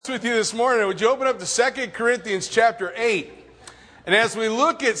With you this morning, would you open up to 2 Corinthians chapter 8? And as we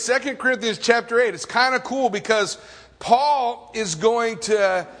look at 2 Corinthians chapter 8, it's kind of cool because Paul is going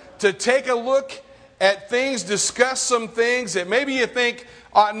to take a look at things, discuss some things that maybe you think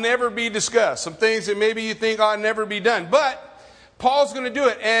ought never be discussed, some things that maybe you think ought never be done. But Paul's going to do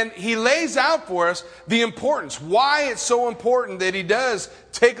it, and he lays out for us the importance, why it's so important that he does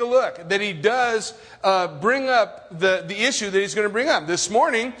take a look, that he does bring up the issue that he's going to bring up. This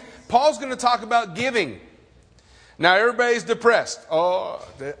morning, Paul's going to talk about giving. Now, everybody's depressed. Oh,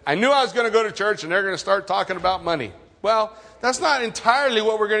 I knew I was going to go to church, and they're going to start talking about money. Well, that's not entirely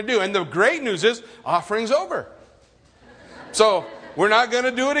what we're going to do. And the great news is, offering's over. So, we're not going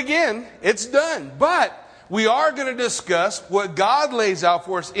to do it again. It's done. But we are going to discuss what God lays out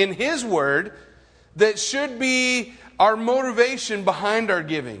for us in His Word that should be our motivation behind our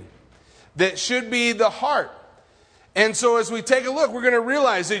giving, that should be the heart. And so as we take a look, we're going to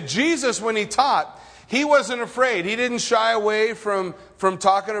realize that Jesus, when He taught, He wasn't afraid. He didn't shy away from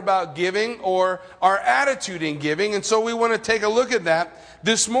talking about giving or our attitude in giving. And so we want to take a look at that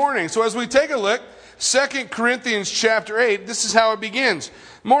this morning. So as we take a look, 2 Corinthians chapter 8, this is how it begins.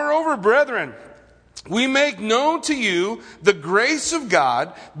 Moreover, brethren, we make known to you the grace of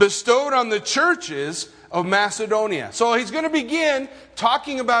God bestowed on the churches of Macedonia. So he's going to begin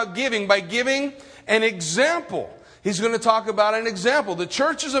talking about giving by giving an example. He's going to talk about an example. The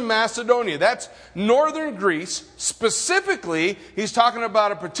churches of Macedonia, that's northern Greece. Specifically, he's talking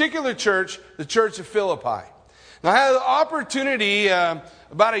about a particular church, the church of Philippi. Now, I had the opportunity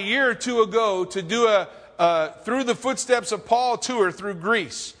about a year or two ago to do a Through the Footsteps of Paul tour through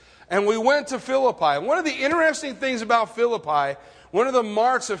Greece. And we went to Philippi. One of the interesting things about Philippi, one of the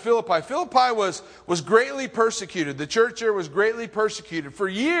marks of Philippi was greatly persecuted. The church there was greatly persecuted. For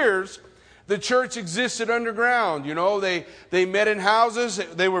years, the church existed underground. You know, they met in houses.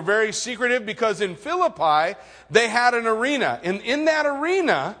 They were very secretive because in Philippi, they had an arena. And in that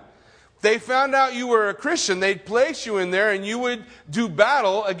arena, they found out you were a Christian. They'd place you in there and you would do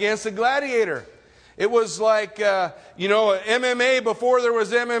battle against a gladiator. It was like, MMA before there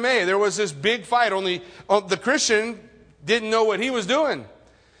was MMA. There was this big fight, only the Christian didn't know what he was doing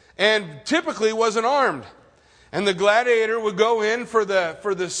and typically wasn't armed. And the gladiator would go in for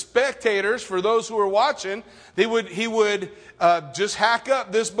the spectators, for those who were watching, he would just hack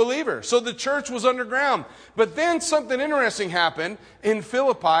up this believer. So the church was underground. But then something interesting happened in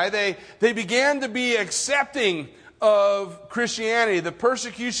Philippi. They began to be accepting of Christianity. The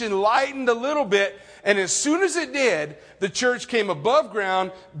persecution lightened a little bit, and as soon as it did, the church came above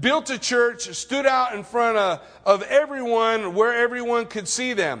ground, built a church, stood out in front of everyone where everyone could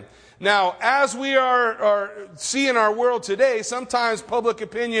see them. Now, as we are seeing our world today, sometimes public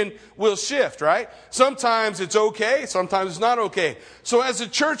opinion will shift, right? Sometimes it's okay, sometimes it's not okay. So as the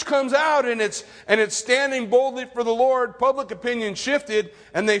church comes out and it's standing boldly for the Lord, public opinion shifted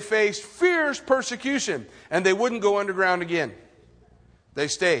and they faced fierce persecution. And they wouldn't go underground again. They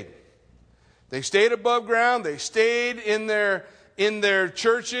stayed. They stayed above ground. They stayed in their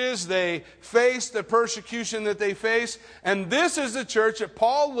churches. They faced the persecution that they faced. And this is the church that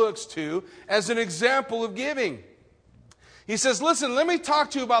Paul looks to as an example of giving. He says, listen, let me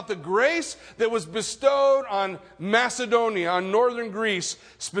talk to you about the grace that was bestowed on Macedonia, on northern Greece,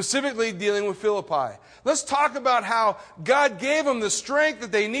 specifically dealing with Philippi. Let's talk about how God gave them the strength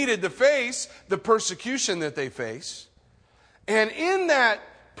that they needed to face the persecution that they face. And in that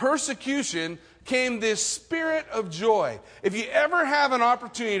persecution came this spirit of joy. If you ever have an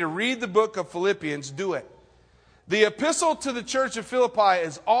opportunity to read the book of Philippians, do it. The epistle to the church of Philippi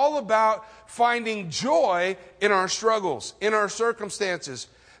is all about finding joy in our struggles, in our circumstances,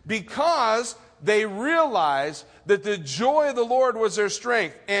 because they realized that the joy of the Lord was their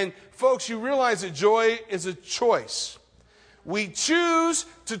strength. And folks, you realize that joy is a choice. We choose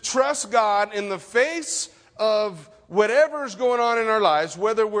to trust God in the face of whatever's going on in our lives,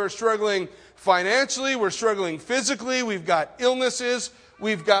 whether we're struggling financially, we're struggling physically, we've got illnesses,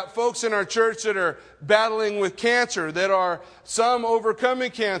 we've got folks in our church that are battling with cancer, that are some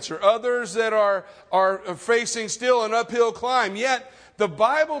overcoming cancer, others that are facing still an uphill climb. Yet, the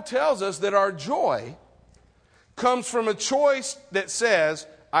Bible tells us that our joy comes from a choice that says,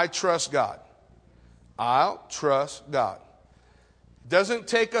 I trust God. I'll trust God. It doesn't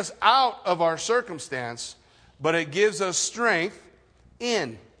take us out of our circumstance, but it gives us strength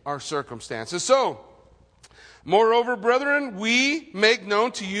in our circumstances. So, moreover, brethren, we make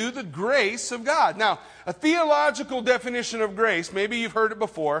known to you the grace of God. Now, a theological definition of grace, maybe you've heard it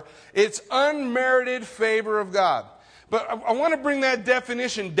before, it's unmerited favor of God. But I want to bring that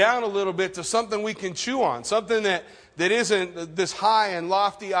definition down a little bit to something we can chew on, something that that isn't this high and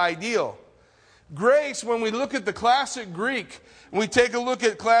lofty ideal. Grace, when we look at the classic Greek, when we take a look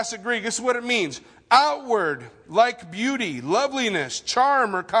at classic Greek, this is what it means. Outward, like beauty, loveliness,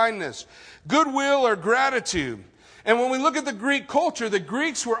 charm or kindness, goodwill or gratitude. And when we look at the Greek culture, the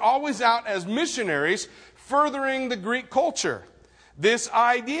Greeks were always out as missionaries, furthering the Greek culture. This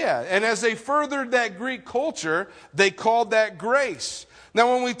idea. And as they furthered that Greek culture, they called that grace.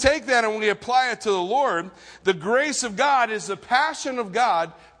 Now, when we take that and we apply it to the Lord, the grace of God is the passion of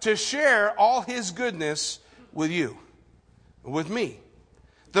God to share all His goodness with you, with me.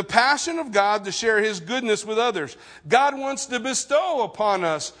 The passion of God to share His goodness with others. God wants to bestow upon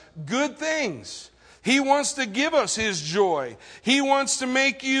us good things. He wants to give us His joy. He wants to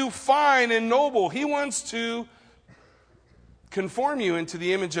make you fine and noble. He wants to conform you into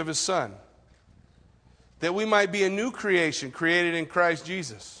the image of His Son, that we might be a new creation created in Christ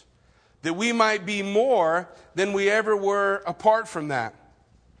Jesus, that we might be more than we ever were apart from that.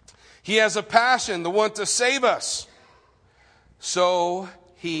 He has a passion to want to save us, so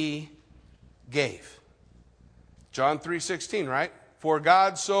He gave. John 3:16, right? For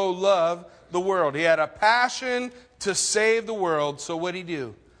God so loved the world. He had a passion to save the world, so what did He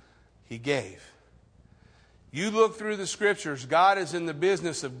do? He gave. You look through the Scriptures, God is in the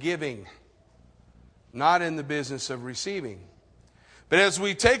business of giving, not in the business of receiving. But as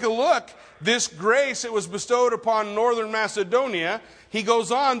we take a look, this grace that was bestowed upon Northern Macedonia, he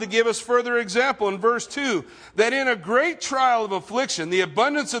goes on to give us further example in verse 2, that in a great trial of affliction, the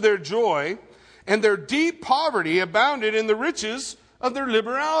abundance of their joy and their deep poverty abounded in the riches of their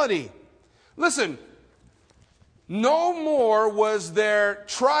liberality. Listen, no more was their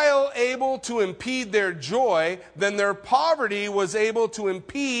trial able to impede their joy than their poverty was able to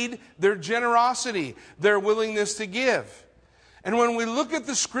impede their generosity, their willingness to give. And when we look at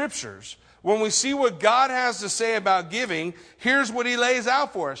the Scriptures, when we see what God has to say about giving, here's what He lays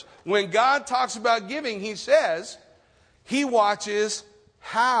out for us. When God talks about giving, He says He watches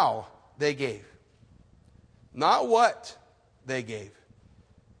how they gave, not what they gave.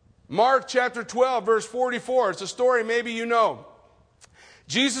 Mark chapter 12, verse 44. It's a story maybe you know.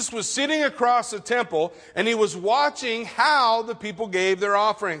 Jesus was sitting across the temple and He was watching how the people gave their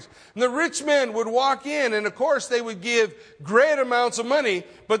offerings. And the rich men would walk in and of course they would give great amounts of money,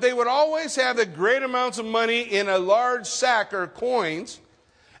 but they would always have the great amounts of money in a large sack or coins,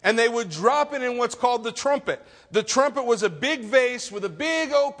 and they would drop it in what's called the trumpet. The trumpet was a big vase with a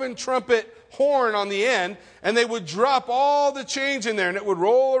big open trumpet horn on the end, and they would drop all the change in there, and it would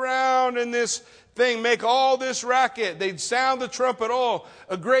roll around in this thing, make all this racket. They'd sound the trumpet. Oh,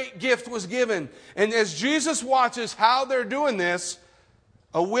 a great gift was given. And as Jesus watches how they're doing this,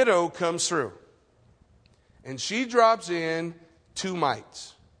 a widow comes through. And she drops in 2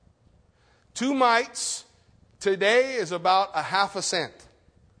 mites. 2 mites today is about a half a cent.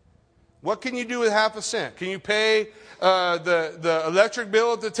 What can you do with half a cent? Can you pay the electric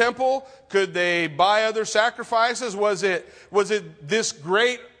bill at the temple? Could they buy other sacrifices? Was it this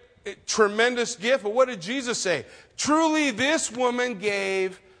great, tremendous gift? But what did Jesus say? Truly, this woman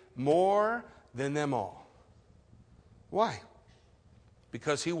gave more than them all. Why?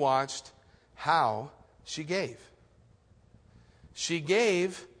 Because He watched how she gave. She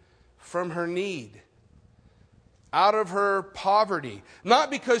gave from her need, out of her poverty.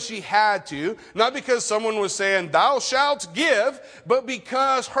 Not because she had to, not because someone was saying, thou shalt give, but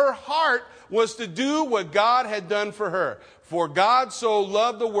because her heart was to do what God had done for her. For God so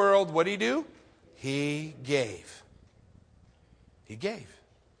loved the world, what did He do? He gave. He gave.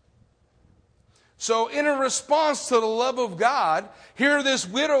 So in a response to the love of God, here this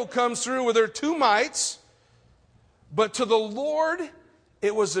widow comes through with her 2 mites, but to the Lord,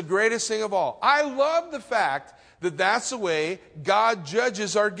 it was the greatest thing of all. I love the fact that that's the way God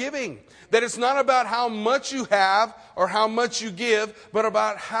judges our giving. That it's not about how much you have or how much you give, but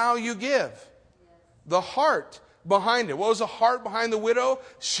about how you give. The heart behind it. What was the heart behind the widow?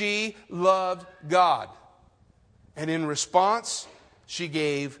 She loved God. And in response, she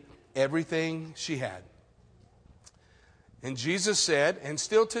gave everything she had. And Jesus said, and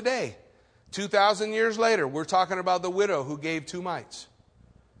still today, 2,000 years later, we're talking about the widow who gave 2 mites.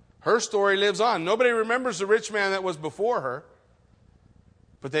 Her story lives on. Nobody remembers the rich man that was before her,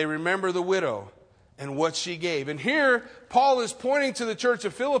 but they remember the widow and what she gave. And here, Paul is pointing to the church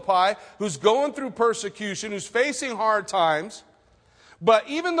of Philippi, who's going through persecution, who's facing hard times. But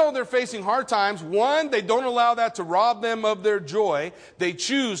even though they're facing hard times, 1, they don't allow that to rob them of their joy. They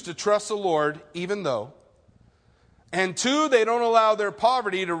choose to trust the Lord, even though. And 2, they don't allow their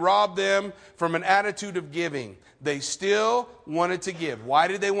poverty to rob them from an attitude of giving. They still wanted to give. Why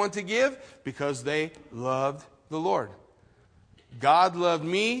did they want to give? Because they loved the Lord. God loved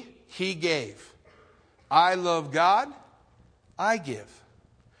me, He gave. I love God, I give.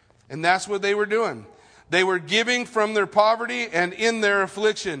 And that's what they were doing. They were giving from their poverty and in their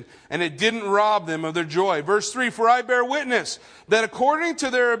affliction, and it didn't rob them of their joy. Verse 3, for I bear witness that according to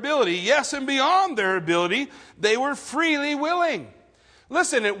their ability, yes, and beyond their ability, they were freely willing.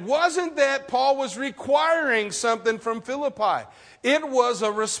 Listen, it wasn't that Paul was requiring something from Philippi. It was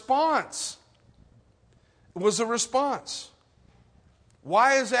a response. It was a response.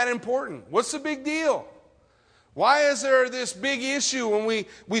 Why is that important? What's the big deal? Why is there this big issue when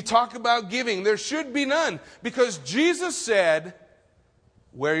we talk about giving? There should be none. Because Jesus said,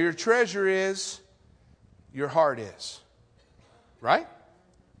 where your treasure is, your heart is. Right?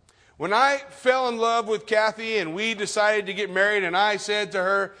 When I fell in love with Kathy and we decided to get married, and I said to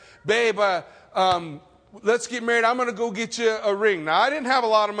her, babe, let's get married. I'm going to go get you a ring. Now, I didn't have a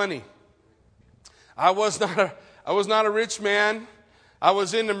lot of money. I was not a rich man. I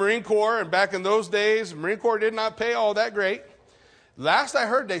was in the Marine Corps, and back in those days, the Marine Corps did not pay all that great. Last I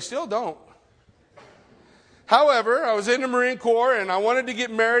heard, they still don't. However, I was in the Marine Corps, and I wanted to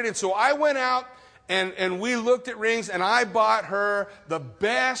get married, and so I went out, and we looked at rings, and I bought her the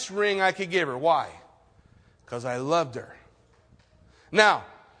best ring I could give her. Why? Because I loved her. Now,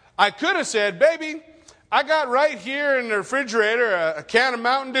 I could have said, baby, I got right here in the refrigerator a can of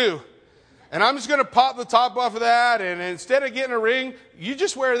Mountain Dew. And I'm just going to pop the top off of that, and instead of getting a ring, you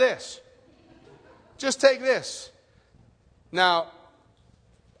just wear this. Just take this. Now,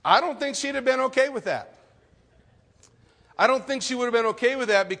 I don't think she'd have been okay with that. I don't think she would have been okay with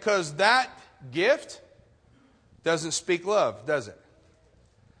that because that gift doesn't speak love, does it?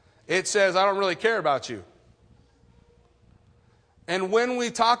 It says, I don't really care about you. And when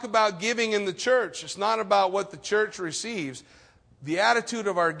we talk about giving in the church, it's not about what the church receives. The attitude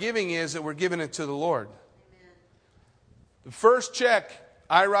of our giving is that we're giving it to the Lord. Amen. The first check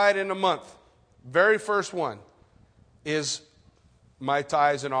I write in a month, very first one, is my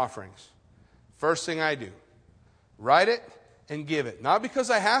tithes and offerings. First thing I do. Write it and give it. Not because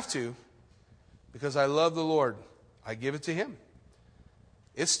I have to, because I love the Lord. I give it to Him.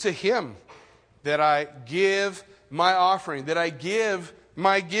 It's to Him that I give my offering, that I give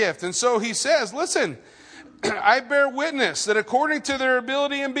my gift. And so he says, listen, I bear witness that according to their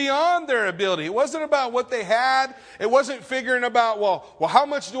ability and beyond their ability. It wasn't about what they had. It wasn't figuring about, well, how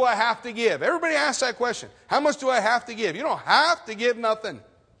much do I have to give? Everybody asks that question. How much do I have to give? You don't have to give nothing.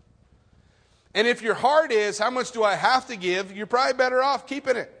 And if your heart is, how much do I have to give? You're probably better off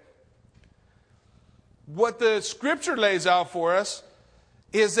keeping it. What the Scripture lays out for us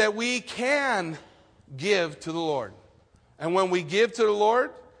is that we can give to the Lord. And when we give to the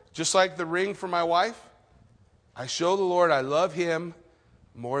Lord, just like the ring for my wife, I show the Lord I love Him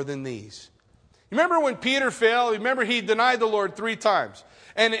more than these. You remember when Peter fell? Remember he denied the Lord 3 times.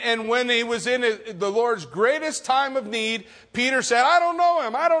 And when he was in the Lord's greatest time of need, Peter said, I don't know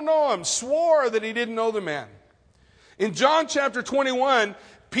him, I don't know him. Swore that he didn't know the man. In John chapter 21,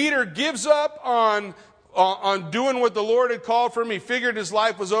 Peter gives up on doing what the Lord had called for him. He figured his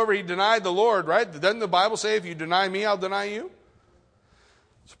life was over. He denied the Lord, right? Doesn't the Bible say, if you deny me, I'll deny you?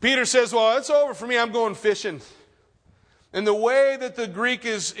 So Peter says, well, it's over for me. I'm going fishing. And the way that the Greek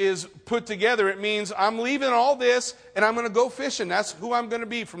is put together, it means I'm leaving all this and I'm going to go fishing. That's who I'm going to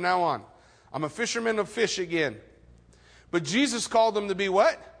be from now on. I'm a fisherman of fish again. But Jesus called him to be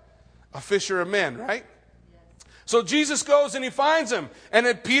what? A fisher of men, right? So Jesus goes and he finds him. And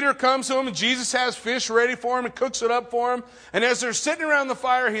then Peter comes to him and Jesus has fish ready for him and cooks it up for him. And as they're sitting around the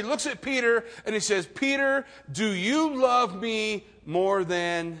fire, he looks at Peter and he says, Peter, do you love me more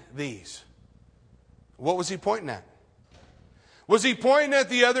than these? What was he pointing at? Was he pointing at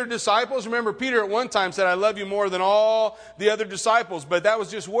the other disciples? Remember, Peter at one time said, I love you more than all the other disciples. But that was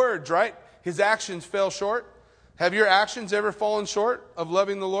just words, right? His actions fell short. Have your actions ever fallen short of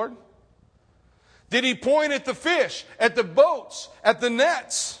loving the Lord? Did he point at the fish, at the boats, at the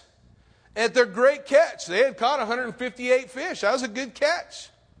nets, at their great catch? They had caught 158 fish. That was a good catch.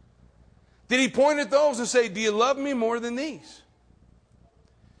 Did he point at those and say, do you love me more than these?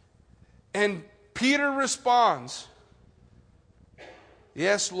 And Peter responds,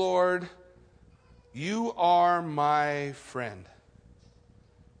 yes, Lord, you are my friend.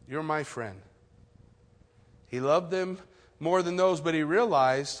 You're my friend. He loved them more than those, but he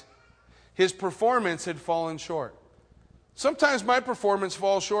realized his performance had fallen short. Sometimes my performance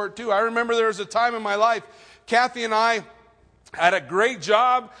falls short too. I remember there was a time in my life, Kathy and I had a great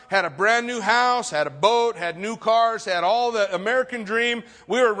job, had a brand new house, had a boat, had new cars, had all the American dream.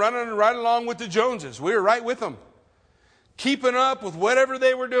 We were running right along with the Joneses. We were right with them, keeping up with whatever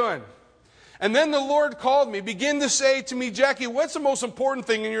they were doing. And then the Lord called me, began to say to me, Jackie, what's the most important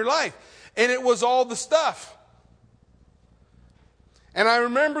thing in your life? And it was all the stuff. And I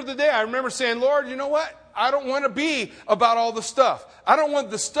remember the day, I remember saying, Lord, you know what? I don't want to be about all the stuff. I don't want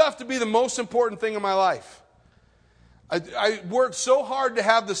the stuff to be the most important thing in my life. I worked so hard to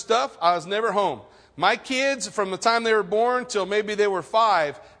have the stuff, I was never home. My kids, from the time they were born till maybe they were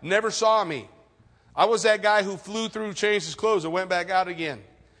 5, never saw me. I was that guy who flew through, changed his clothes, and went back out again.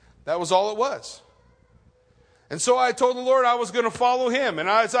 That was all it was. And so I told the Lord I was going to follow Him. And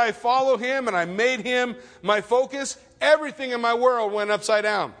as I followed Him and I made Him my focus, everything in my world went upside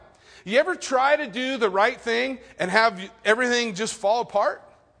down. You ever try to do the right thing and have everything just fall apart?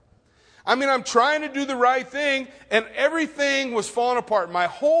 I mean, I'm trying to do the right thing and everything was falling apart. My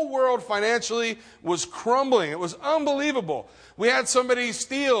whole world financially was crumbling. It was unbelievable. We had somebody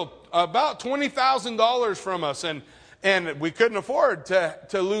steal about $20,000 from us and we couldn't afford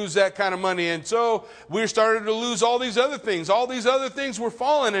to lose that kind of money. And so we started to lose all these other things. All these other things were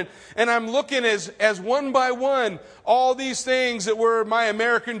falling. And I'm looking as one by one, all these things that were my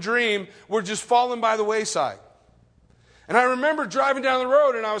American dream were just falling by the wayside. And I remember driving down the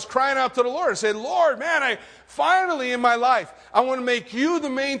road and I was crying out to the Lord. I said, Lord, man, I finally in my life, I want to make you the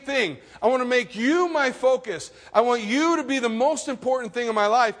main thing. I want to make you my focus. I want you to be the most important thing in my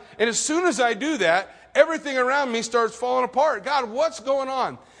life. And as soon as I do that, everything around me starts falling apart. God, what's going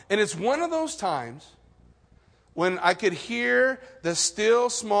on? And it's one of those times when I could hear the still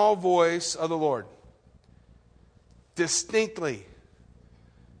small voice of the Lord distinctly.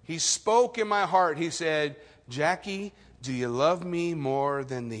 He spoke in my heart. He said, Jackie, do you love me more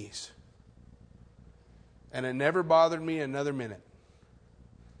than these? And it never bothered me another minute.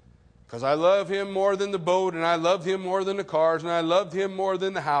 Because I love Him more than the boat, and I loved Him more than the cars, and I loved Him more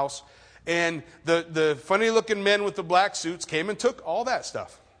than the house. And the funny-looking men with the black suits came and took all that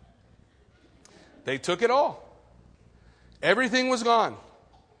stuff. They took it all. Everything was gone.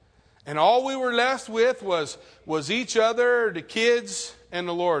 And all we were left with was each other, the kids, and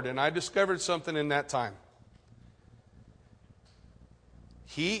the Lord. And I discovered something in that time.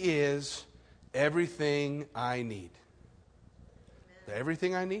 He is everything I need.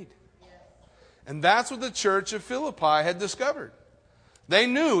 Everything I need. And that's what the church of Philippi had discovered. They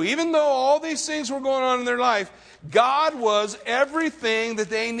knew, even though all these things were going on in their life, God was everything that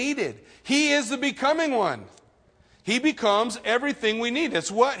they needed. He is the becoming one. He becomes everything we need.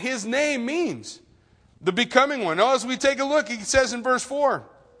 That's what His name means. The becoming one. Now, as we take a look, He says in verse 4,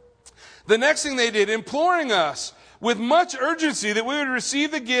 the next thing they did, imploring us with much urgency that we would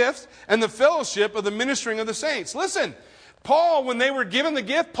receive the gift and the fellowship of the ministering of the saints. Listen, Paul, when they were given the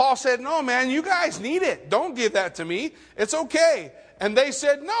gift, Paul said, no, man, you guys need it. Don't give that to me. It's okay. And they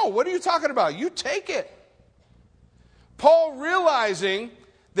said, no, what are you talking about? You take it. Paul realizing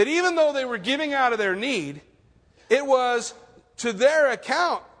that even though they were giving out of their need, it was to their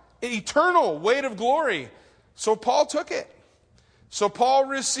account an eternal weight of glory. So Paul took it. So Paul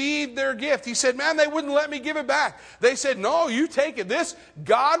received their gift. He said, man, they wouldn't let me give it back. They said, no, you take it.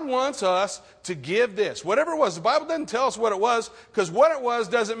 God wants us to give this. Whatever it was. The Bible doesn't tell us what it was, because what it was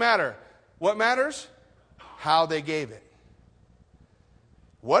doesn't matter. What matters? How they gave it.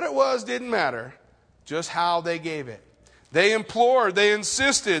 What it was didn't matter, just how they gave it. They implored, they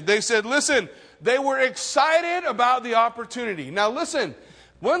insisted, they said, listen, they were excited about the opportunity. Now listen,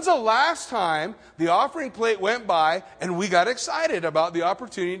 when's the last time the offering plate went by and we got excited about the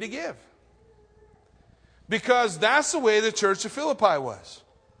opportunity to give? Because that's the way the church of Philippi was.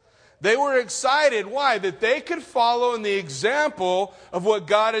 They were excited. Why? That they could follow in the example of what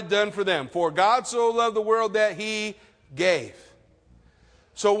God had done for them. For God so loved the world that He gave.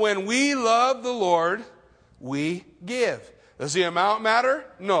 So when we love the Lord, we give. Does the amount matter?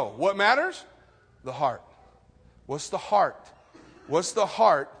 No. What matters? The heart. What's the heart? What's the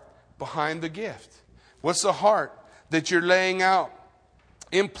heart behind the gift? What's the heart that you're laying out?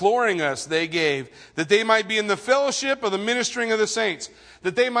 Imploring us, they gave, that they might be in the fellowship of the ministering of the saints,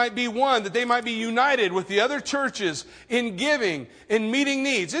 that they might be one, that they might be united with the other churches in giving, in meeting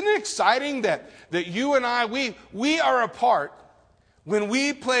needs. Isn't it exciting that you and I, we are a part, when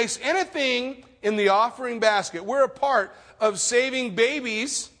we place anything in the offering basket, we're a part of saving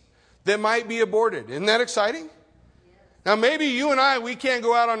babies that might be aborted. Isn't that exciting? Now maybe you and I, we can't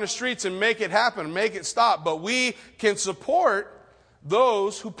go out on the streets and make it happen, make it stop, but we can support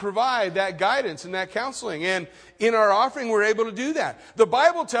those who provide that guidance and that counseling. And in our offering, we're able to do that. The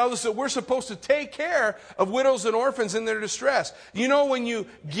Bible tells us that we're supposed to take care of widows and orphans in their distress. You know, when you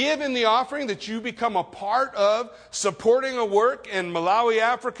give in the offering, that you become a part of supporting a work in Malawi,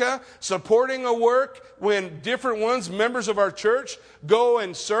 Africa, supporting a work when different ones, members of our church, go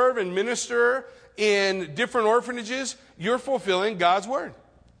and serve and minister in different orphanages. You're fulfilling God's word.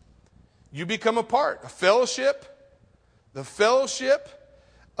 You become a part, a fellowship. The fellowship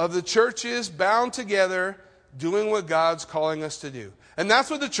of the churches bound together, doing what God's calling us to do. And that's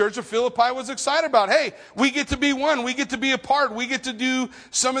what the church of Philippi was excited about. Hey, we get to be one. We get to be a part. We get to do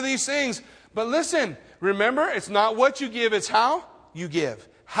some of these things. But listen, remember, it's not what you give, it's how you give.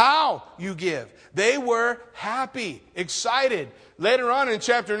 How you give. They were happy, excited. Later on in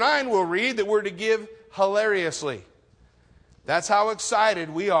chapter 9, we'll read that we're to give hilariously. That's how excited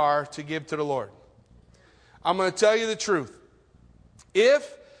we are to give to the Lord. I'm going to tell you the truth.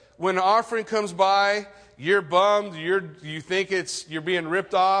 If, when an offering comes by, you're bummed, you think you're being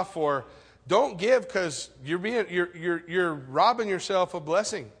ripped off, or don't give because you're robbing yourself of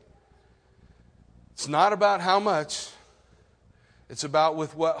blessing. It's not about how much. It's about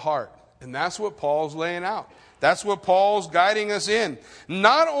with what heart. And that's what Paul's laying out. That's what Paul's guiding us in.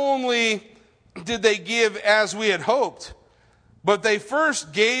 Not only did they give as we had hoped, but they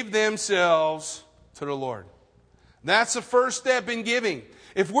first gave themselves to the Lord. That's the first step in giving.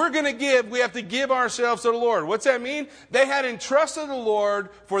 If we're going to give, we have to give ourselves to the Lord. What's that mean? They had entrusted the Lord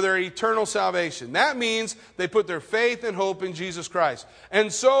for their eternal salvation. That means they put their faith and hope in Jesus Christ.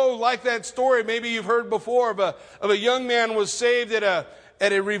 And so, like that story maybe you've heard before of a young man was saved at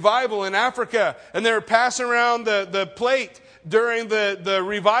a revival in Africa, and they were passing around the plate during the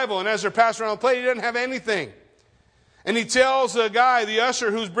revival. And as they're passing around the plate, he doesn't have anything. And he tells the guy, the usher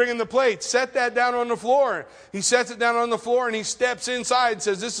who's bringing the plate, set that down on the floor. He sets it down on the floor and he steps inside and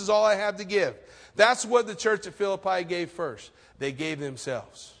says, this is all I have to give. That's what the church at Philippi gave first. They gave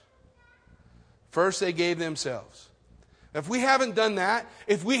themselves. First they gave themselves. If we haven't done that,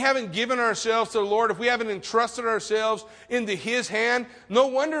 if we haven't given ourselves to the Lord, if we haven't entrusted ourselves into His hand, no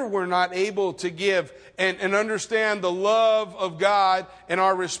wonder we're not able to give and understand the love of God and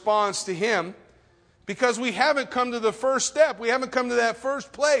our response to Him. Because we haven't come to the first step. We haven't come to that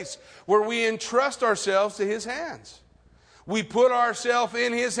first place where we entrust ourselves to His hands. We put ourselves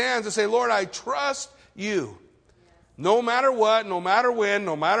in His hands and say, Lord, I trust You. No matter what, no matter when,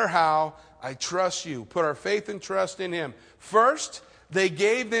 no matter how, I trust You. Put our faith and trust in Him. First, they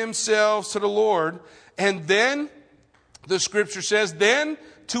gave themselves to the Lord. And then, the Scripture says, then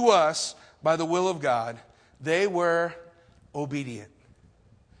to us, by the will of God, they were obedient.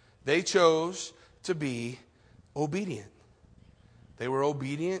 They chose to be obedient. They were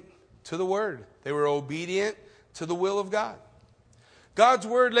obedient to the Word. They were obedient to the will of God. God's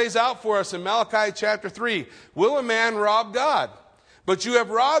Word lays out for us in Malachi chapter 3, will a man rob God? But you have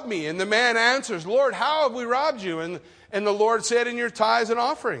robbed me. And the man answers, Lord, how have we robbed you? And the Lord said, in your tithes and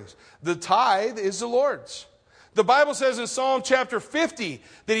offerings. The tithe is the Lord's. The Bible says in Psalm chapter 50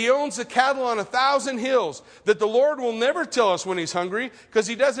 that He owns the cattle on 1,000 hills, that the Lord will never tell us when He's hungry because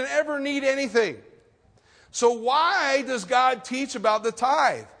He doesn't ever need anything. So why does God teach about the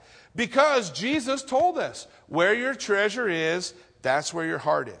tithe? Because Jesus told us, where your treasure is, that's where your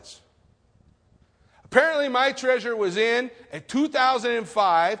heart is. Apparently my treasure was in a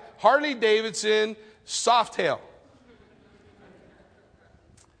 2005 Harley Davidson Softail.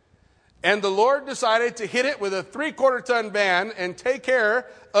 And the Lord decided to hit it with a 3/4 ton van and take care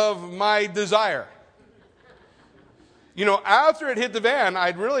of my desire. You know, after it hit the van, I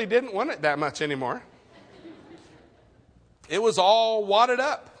really didn't want it that much anymore. It was all wadded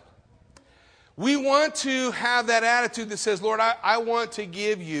up. We want to have that attitude that says, Lord, I want to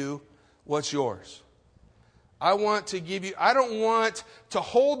give You what's Yours. I want to give You, I don't want to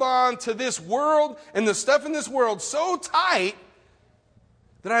hold on to this world and the stuff in this world so tight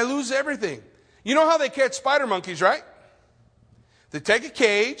that I lose everything. You know how they catch spider monkeys, right? They take a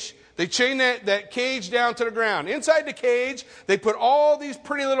cage, they chain that cage down to the ground. Inside the cage, they put all these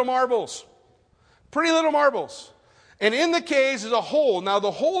pretty little marbles. Pretty little marbles. And in the cage is a hole. Now the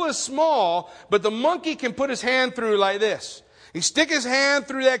hole is small, but the monkey can put his hand through like this. He sticks his hand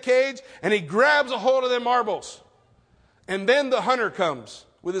through that cage and he grabs a hold of them marbles. And then the hunter comes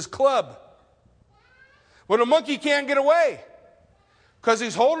with his club. Well, the monkey can't get away because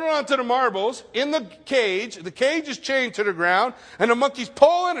he's holding on to the marbles in the cage. The cage is chained to the ground and the monkey's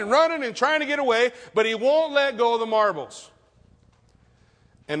pulling and running and trying to get away, but he won't let go of the marbles.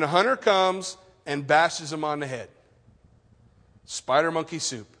 And the hunter comes and bashes him on the head. Spider monkey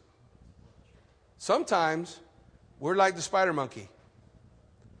soup. Sometimes we're like the spider monkey.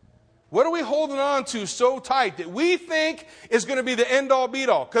 What are we holding on to so tight that we think is going to be the end-all,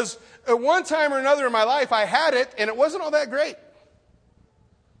 be-all? Because at one time or another in my life, I had it, and it wasn't all that great.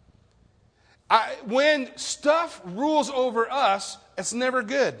 When stuff rules over us, it's never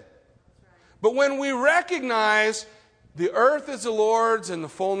good. But when we recognize the earth is the Lord's and the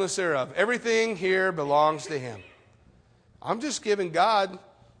fullness thereof, everything here belongs to Him. I'm just giving God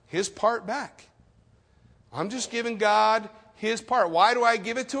His part back. I'm just giving God His part. Why do I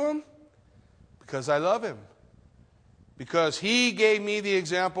give it to Him? Because I love Him. Because He gave me the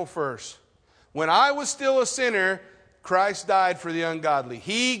example first. When I was still a sinner, Christ died for the ungodly.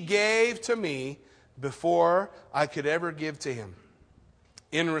 He gave to me before I could ever give to Him.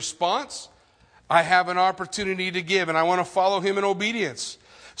 In response, I have an opportunity to give, and I want to follow Him in obedience.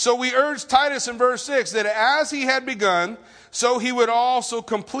 So we urge Titus in verse 6 that as he had begun, so he would also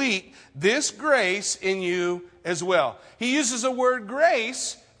complete this grace in you as well. He uses the word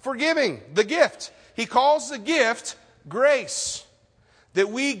grace for giving, the gift. He calls the gift grace. That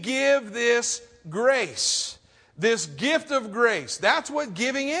we give this grace. This gift of grace. That's what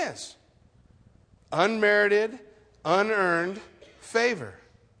giving is. Unmerited, unearned favor.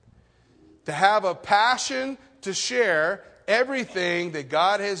 To have a passion to share everything that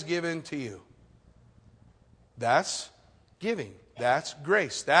God has given to you. That's giving. That's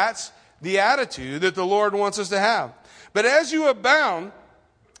grace. That's the attitude that the Lord wants us to have. But as you abound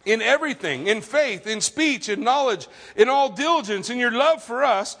in everything, in faith, in speech, in knowledge, in all diligence, in your love for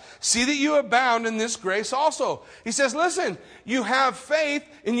us, see that you abound in this grace also. He says, listen, you have faith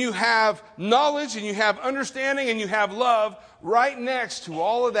and you have knowledge and you have understanding and you have love. Right next to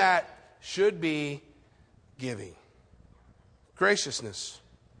all of that should be giving. Graciousness.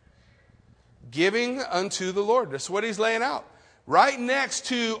 Giving unto the Lord. That's what he's laying out. Right next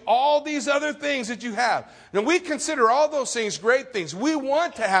to all these other things that you have. Now we consider all those things great things. We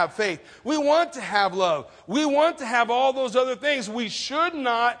want to have faith. We want to have love. We want to have all those other things. We should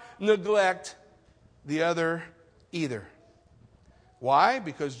not neglect the other either. Why?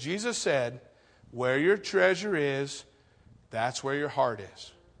 Because Jesus said, where your treasure is, that's where your heart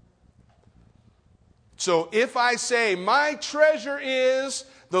is. So if I say, my treasure is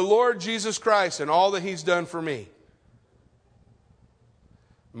the Lord Jesus Christ and all that He's done for me,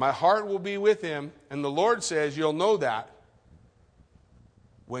 my heart will be with Him. And the Lord says you'll know that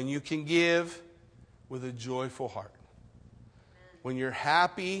when you can give with a joyful heart. When you're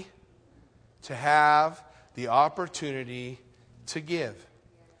happy to have the opportunity to give.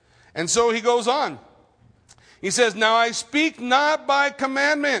 And so he goes on. He says, now I speak not by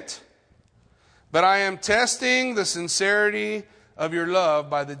commandment, but I am testing the sincerity of your love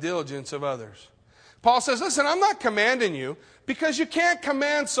by the diligence of others. Paul says, listen, I'm not commanding you because you can't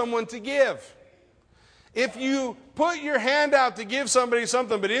command someone to give. If you put your hand out to give somebody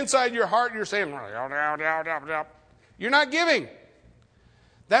something, but inside your heart you're saying, you're not giving.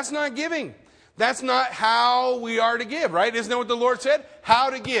 That's not giving. That's not how we are to give, right? Isn't that what the Lord said? How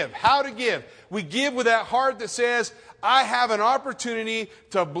to give. How to give. We give with that heart that says, I have an opportunity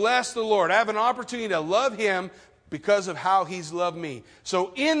to bless the Lord. I have an opportunity to love Him because of how He's loved me.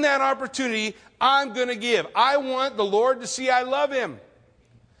 So in that opportunity, I'm going to give. I want the Lord to see I love Him.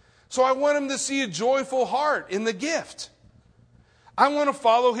 So I want Him to see a joyful heart in the gift. I want to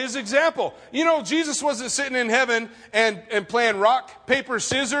follow His example. You know, Jesus wasn't sitting in heaven and playing rock, paper,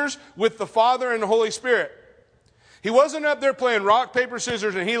 scissors with the Father and the Holy Spirit. He wasn't up there playing rock, paper,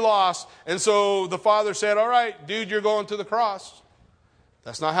 scissors, and he lost. And so the Father said, all right, dude, you're going to the cross.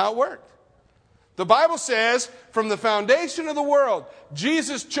 That's not how it worked. The Bible says, from the foundation of the world,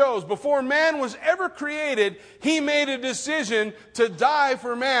 Jesus chose, before man was ever created, He made a decision to die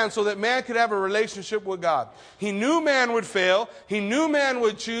for man so that man could have a relationship with God. He knew man would fail, He knew man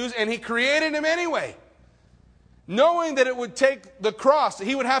would choose, and He created him anyway. Knowing that it would take the cross, that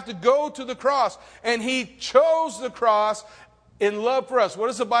He would have to go to the cross, and He chose the cross in love for us. What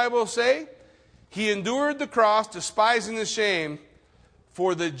does the Bible say? He endured the cross, despising the shame,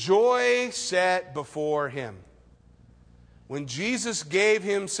 for the joy set before Him. When Jesus gave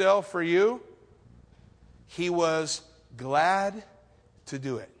Himself for you, He was glad to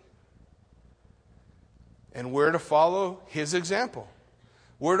do it. And we're to follow His example.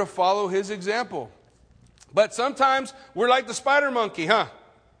 We're to follow His example. But sometimes we're like the spider monkey, huh?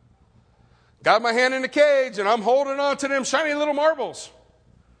 Got my hand in the cage and I'm holding on to them shiny little marbles.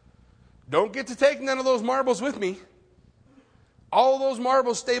 Don't get to take none of those marbles with me. All those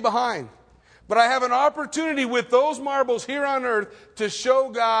marbles stay behind. But I have an opportunity with those marbles here on earth to show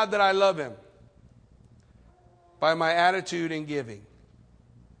God that I love Him by my attitude in giving.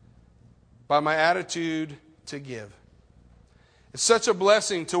 By my attitude to give. It's such a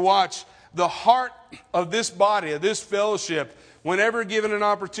blessing to watch the heart of this body, of this fellowship, whenever given an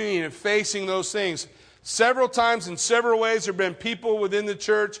opportunity and facing those things. Several times in several ways there have been people within the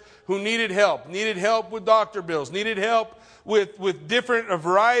church who needed help with doctor bills, needed help with a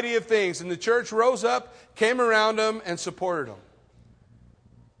variety of things. And the church rose up, came around them, and supported them.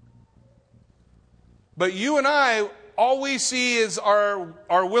 But you and I, all we see is our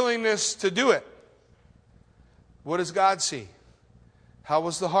willingness to do it. What does God see? How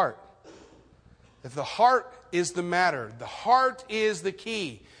was the heart? If the heart is the matter, the heart is the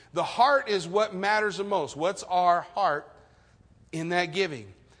key. The heart is what matters the most. What's our heart in that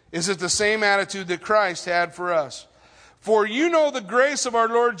giving? Is it the same attitude that Christ had for us? For you know the grace of our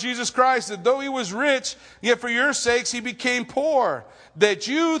Lord Jesus Christ, that though he was rich, yet for your sakes he became poor, that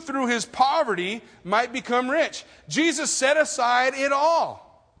you through his poverty might become rich. Jesus set aside it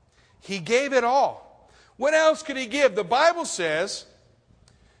all. He gave it all. What else could he give? The Bible says,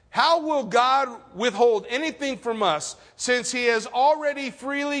 how will God withhold anything from us since he has already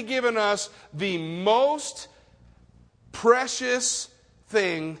freely given us the most precious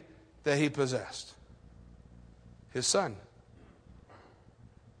thing that he possessed? His Son.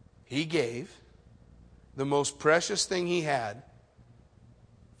 He gave the most precious thing he had.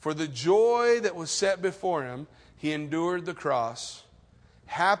 For the joy that was set before him, he endured the cross,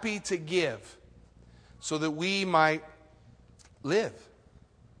 happy to give, so that we might live.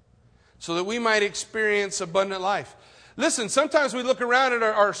 So that we might experience abundant life. Listen, sometimes we look around at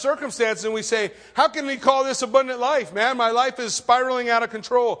our circumstances and we say, how can we call this abundant life, man? My life is spiraling out of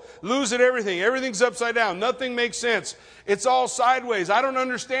control, losing everything. Everything's upside down. Nothing makes sense. It's all sideways. I don't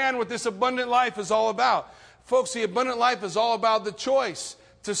understand what this abundant life is all about. Folks, the abundant life is all about the choice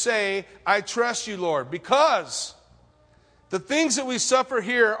to say, I trust you, Lord, because the things that we suffer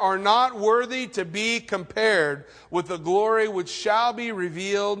here are not worthy to be compared with the glory which shall be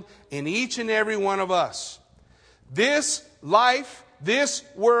revealed in each and every one of us. This life, this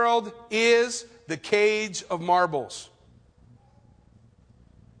world is the cage of marbles.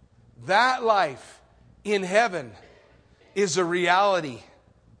 That life in heaven is a reality.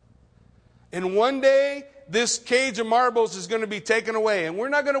 And one day, this cage of marbles is going to be taken away. And we're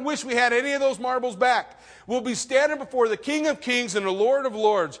not going to wish we had any of those marbles back. We'll be standing before the King of Kings and the Lord of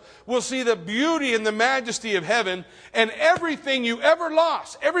Lords. We'll see the beauty and the majesty of heaven, and everything you ever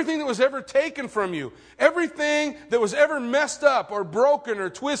lost, everything that was ever taken from you, everything that was ever messed up or broken or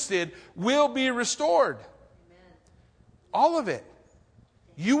twisted will be restored. Amen. All of it.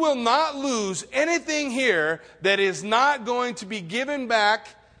 You will not lose anything here that is not going to be given back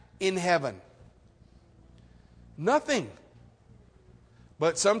in heaven. Nothing.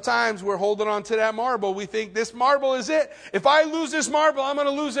 But sometimes we're holding on to that marble. We think this marble is it. If I lose this marble, I'm going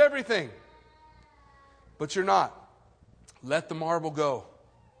to lose everything. But you're not. Let the marble go.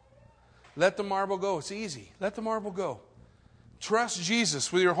 Let the marble go. It's easy. Let the marble go. Trust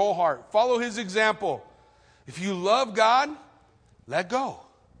Jesus with your whole heart. Follow his example. If you love God, let go.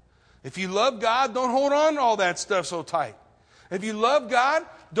 If you love God, don't hold on to all that stuff so tight. If you love God,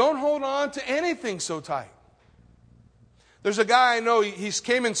 don't hold on to anything so tight. There's a guy I know, he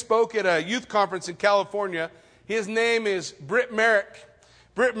came and spoke at a youth conference in California. His name is Britt Merrick.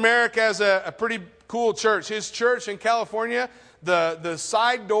 Britt Merrick has a pretty cool church. His church in California, the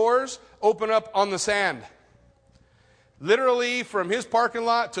side doors open up on the sand. Literally, from his parking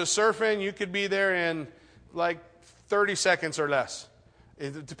lot to surfing, you could be there in like 30 seconds or less.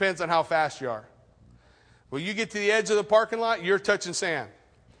 It depends on how fast you are. When you get to the edge of the parking lot, you're touching sand.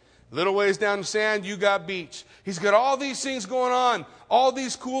 Little ways down the sand, you got beach. He's got all these things going on, all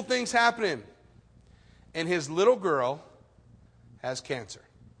these cool things happening. And his little girl has cancer.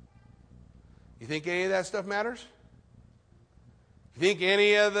 You think any of that stuff matters? You think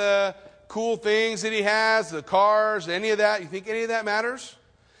any of the cool things that he has, the cars, any of that, you think any of that matters?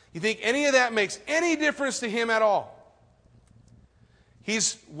 You think any of that makes any difference to him at all?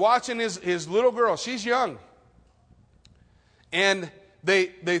 He's watching his little girl. She's young. And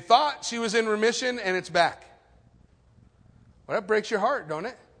They thought she was in remission, and it's back. Well, that breaks your heart, don't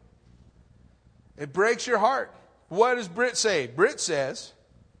it? It breaks your heart. What does Britt say? Britt says,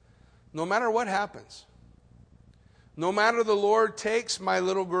 no matter what happens, no matter the Lord takes my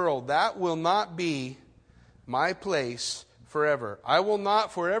little girl, that will not be my place forever. I will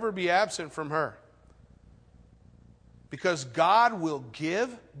not forever be absent from her. Because God will give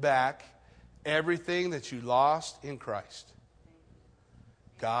back everything that you lost in Christ.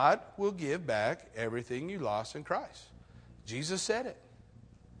 God will give back everything you lost in Christ. Jesus said it.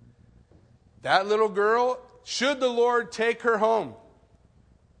 That little girl, should the Lord take her home,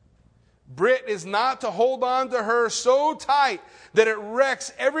 Britt is not to hold on to her so tight that it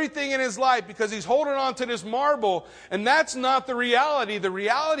wrecks everything in his life because he's holding on to this marble. And that's not the reality. The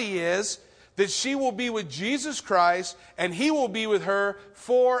reality is that she will be with Jesus Christ and he will be with her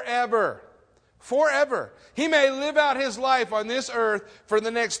forever. Forever. He may live out his life on this earth for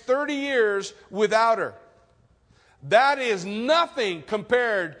the next 30 years without her. That is nothing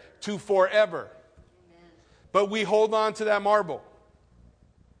compared to forever. But we hold on to that marble.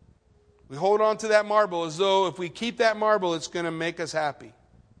 We hold on to that marble as though if we keep that marble, it's going to make us happy.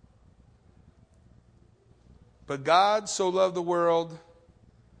 But God so loved the world,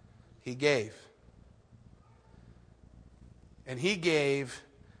 He gave. And He gave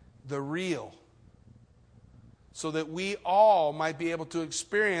the real, so that we all might be able to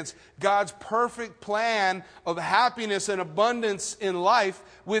experience God's perfect plan of happiness and abundance in life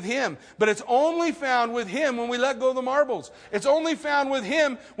with Him. But it's only found with Him when we let go of the marbles. It's only found with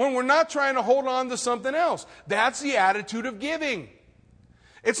Him when we're not trying to hold on to something else. That's the attitude of giving.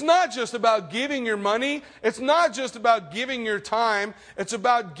 It's not just about giving your money. It's not just about giving your time. It's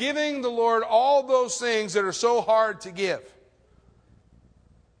about giving the Lord all those things that are so hard to give.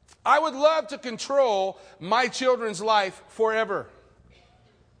 I would love to control my children's life forever.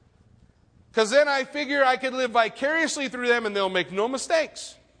 Because then I figure I could live vicariously through them and they'll make no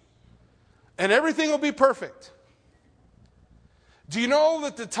mistakes. And everything will be perfect. Do you know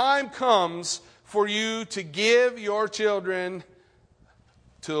that the time comes for you to give your children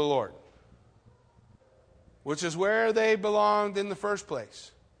to the Lord? Which is where they belonged in the first place.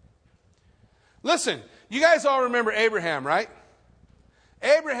 Listen, you guys all remember Abraham, right?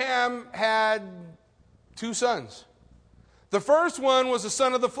 Abraham had 2 sons. The first one was a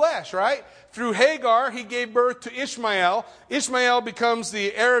son of the flesh, right? Through Hagar, he gave birth to Ishmael. Ishmael becomes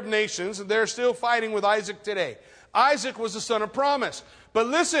the Arab nations, and they're still fighting with Isaac today. Isaac was the son of promise. But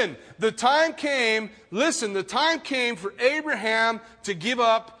listen, the time came for Abraham to give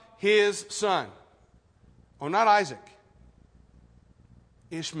up his son. Oh, not Isaac.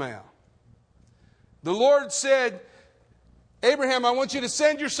 Ishmael. The Lord said, Abraham, I want you to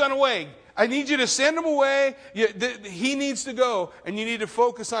send your son away. I need you to send him away. He needs to go, and you need to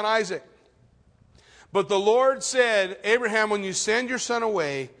focus on Isaac. But the Lord said, Abraham, when you send your son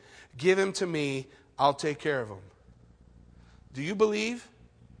away, give him to me. I'll take care of him. Do you believe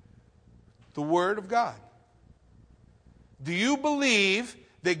the word of God? Do you believe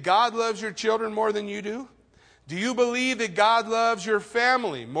that God loves your children more than you do? Do you believe that God loves your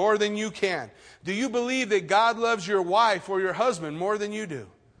family more than you can? Do you believe that God loves your wife or your husband more than you do?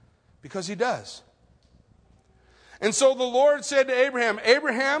 Because He does. And so the Lord said to Abraham,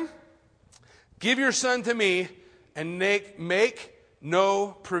 Abraham, give your son to me and make no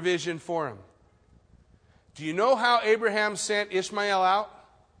provision for him. Do you know how Abraham sent Ishmael out?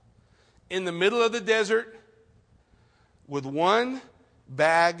 In the middle of the desert with 1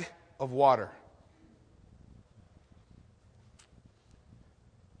 bag of water.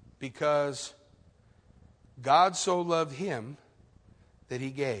 Because God so loved him that He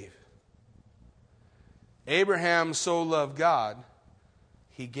gave. Abraham so loved God,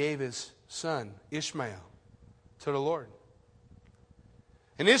 he gave his son, Ishmael, to the Lord.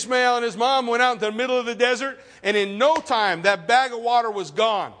 And Ishmael and his mom went out into the middle of the desert, and in no time that bag of water was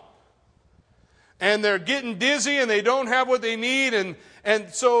gone. And they're getting dizzy and they don't have what they need.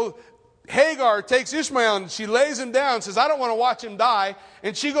 And so Hagar takes Ishmael and she lays him down and says, I don't want to watch him die.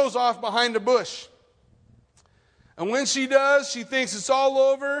 And she goes off behind a bush. And when she does, she thinks it's all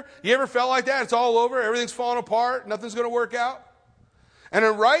over. You ever felt like that? It's all over. Everything's falling apart. Nothing's going to work out. And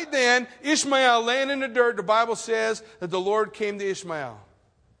then right then, Ishmael laying in the dirt, the Bible says that the Lord came to Ishmael.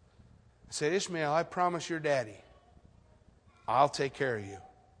 He said, Ishmael, I promise your daddy, I'll take care of you.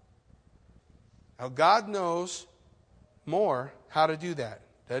 Now, God knows more how to do that,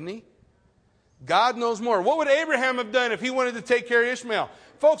 doesn't He? God knows more. What would Abraham have done if he wanted to take care of Ishmael?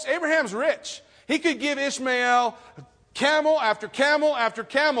 Folks, Abraham's rich. He could give Ishmael camel after camel after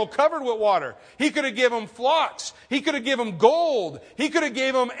camel covered with water. He could have given him flocks. He could have given him gold. He could have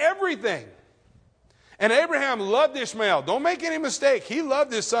given him everything. And Abraham loved Ishmael. Don't make any mistake. He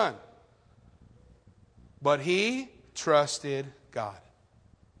loved his son. But he trusted God.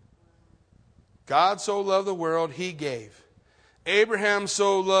 God so loved the world, He gave. Abraham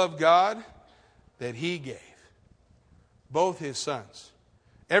so loved God that he gave both his sons.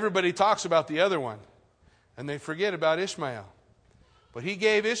 Everybody talks about the other one, and they forget about Ishmael. But he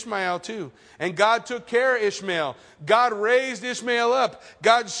gave Ishmael too. And God took care of Ishmael. God raised Ishmael up.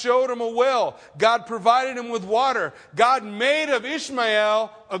 God showed him a well. God provided him with water. God made of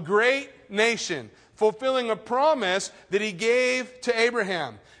Ishmael a great nation. fulfilling a promise that he gave to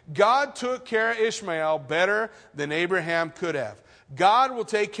Abraham. God took care of Ishmael better than Abraham could have. God will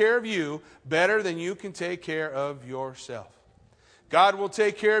take care of you better than you can take care of yourself. God will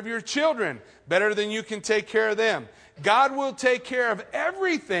take care of your children better than you can take care of them. God will take care of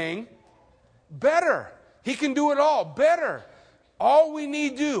everything better. He can do it all better. All we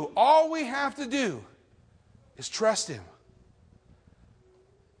need to do, all we have to do is trust Him.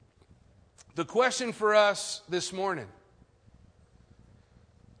 The question for us this morning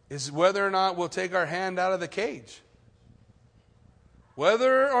is whether or not we'll take our hand out of the cage.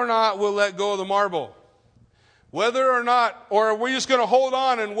 Whether or not we'll let go of the marble. Whether or not, or are we just going to hold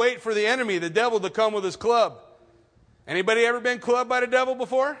on and wait for the enemy, the devil, to come with his club? Anybody ever been clubbed by the devil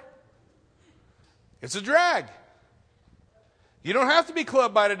before? It's a drag. You don't have to be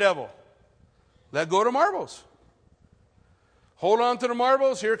clubbed by the devil. Let go of the marbles. Hold on to the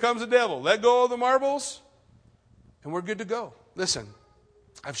marbles. Here comes the devil. Let go of the marbles, and we're good to go. Listen,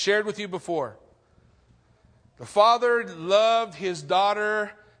 I've shared with you before. The father loved his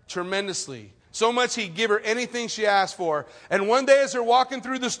daughter tremendously. So much he'd give her anything she asked for. And one day as they're walking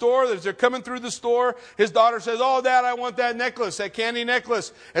through the store, as they're coming through the store, his daughter says, "Oh, Dad, I want that necklace, that candy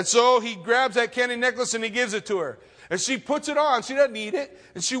necklace." And so he grabs that candy necklace and he gives it to her. And she puts it on. She doesn't need it.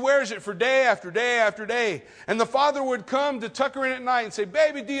 And she wears it for day after day after day. And the father would come to tuck her in at night and say,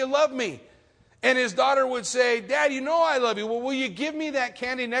 "Baby, do you love me?" And his daughter would say, "Dad, you know I love you." "Well, will you give me that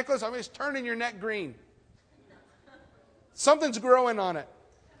candy necklace? I mean, it's turning your neck green. Something's growing on it."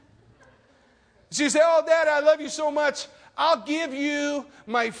 She said, "Oh, Dad, I love you so much. I'll give you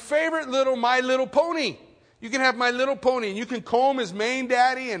my favorite My Little Pony. You can have My Little Pony, and you can comb his mane,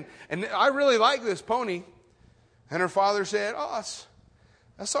 Daddy, and I really like this pony." And her father said, "Oh,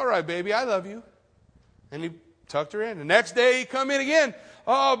 that's all right, baby. I love you." And he tucked her in. The next day he come in again.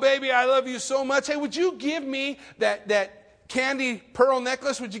 "Oh, baby, I love you so much. Hey, would you give me that candy pearl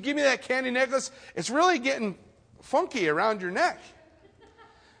necklace? Would you give me that candy necklace? It's really getting funky around your neck.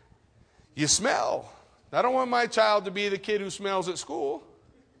 You smell. I don't want my child to be the kid who smells at school.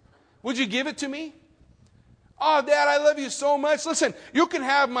 Would you give it to me?" "Oh, Dad, I love you so much. Listen, you can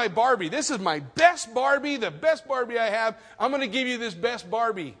have my Barbie. This is my best Barbie, the best Barbie I have. I'm going to give you this best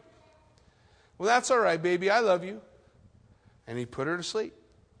Barbie." "Well, that's all right, baby. I love you." And he put her to sleep.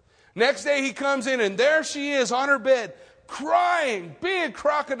 Next day he comes in, and there she is on her bed, crying, big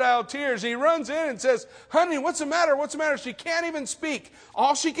crocodile tears. He runs in and says, "Honey, what's the matter? What's the matter?" She can't even speak.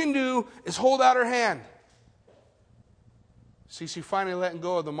 All she can do is hold out her hand. See, she finally let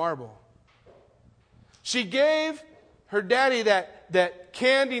go of the marble. She gave her daddy that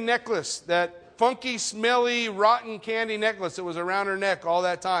candy necklace, that funky, smelly, rotten candy necklace that was around her neck all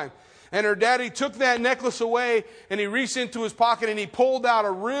that time. And her daddy took that necklace away, and he reached into his pocket and he pulled out a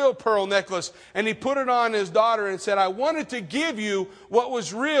real pearl necklace, and he put it on his daughter and said, "I wanted to give you what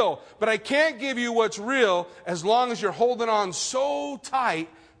was real, but I can't give you what's real as long as you're holding on so tight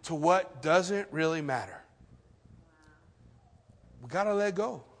to what doesn't really matter." We got to let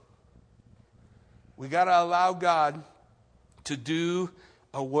go. We got to allow God to do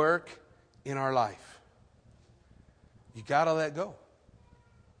a work in our life. You got to let go.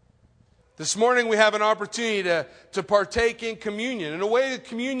 This morning we have an opportunity to partake in communion. And the way that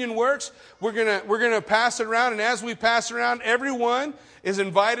communion works, we're gonna pass it around, and as we pass it around, everyone is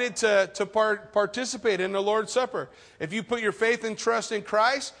invited to participate in the Lord's Supper. If you put your faith and trust in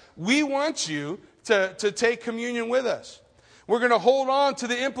Christ, we want you to take communion with us. We're going to hold on to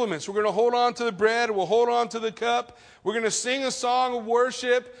the implements. We're going to hold on to the bread. We'll hold on to the cup. We're going to sing a song of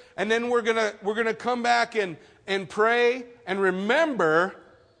worship, and then we're going to come back and pray and remember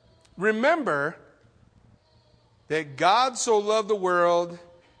that God so loved the world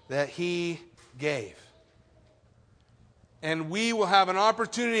that He gave. And we will have an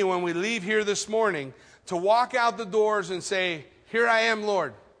opportunity when we leave here this morning to walk out the doors and say, "Here I am,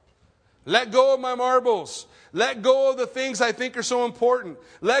 Lord. Let go of my marbles. Let go of the things I think are so important.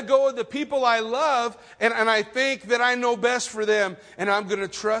 Let go of the people I love, and I think that I know best for them, and I'm going to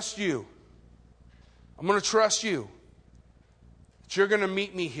trust you. I'm going to trust you that you're going to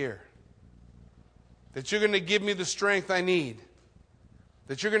meet me here, that you're going to give me the strength I need,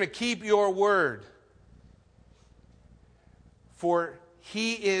 that you're going to keep your word, for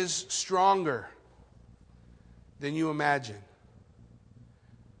He is stronger than you imagine."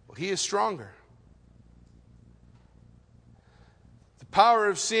 Well, He is stronger. The power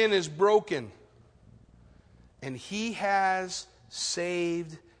of sin is broken, and He has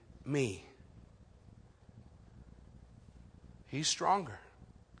saved me. He's stronger.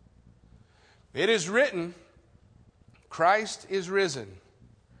 It is written, Christ is risen.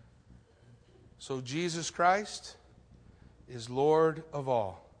 So Jesus Christ is Lord of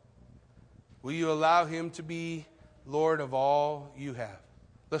all. Will you allow Him to be Lord of all you have?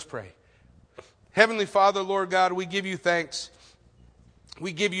 Let's pray. Heavenly Father, Lord God, we give you thanks.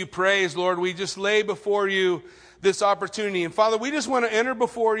 We give you praise, Lord. We just lay before you this opportunity. And Father, we just want to enter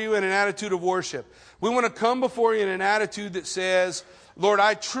before you in an attitude of worship. We want to come before you in an attitude that says, Lord,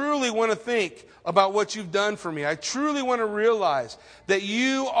 I truly want to think about what you've done for me. I truly want to realize that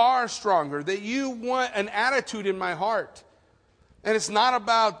you are stronger, that you want an attitude in my heart. And it's not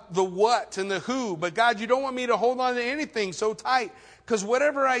about the what and the who, but God, you don't want me to hold on to anything so tight, because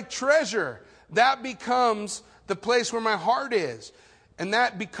whatever I treasure, that becomes the place where my heart is. And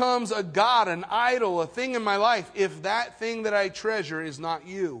that becomes a God, an idol, a thing in my life, if that thing that I treasure is not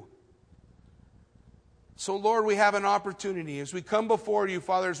you. So, Lord, we have an opportunity as we come before you,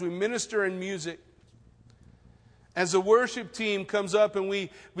 Father, as we minister in music, as the worship team comes up and we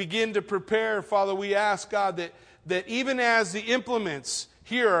begin to prepare, Father, we ask, God, that even as the implements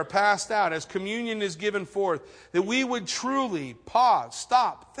here are passed out, as communion is given forth, that we would truly pause,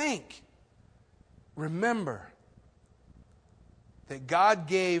 stop, think, remember that God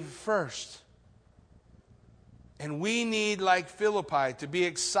gave first. And we need, like Philippi, to be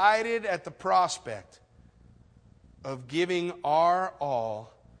excited at the prospect of giving our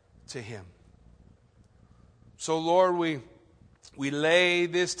all to Him. So, Lord, we lay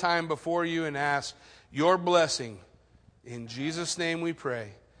this time before you and ask your blessing. In Jesus' name we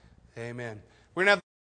pray. Amen. We're going to have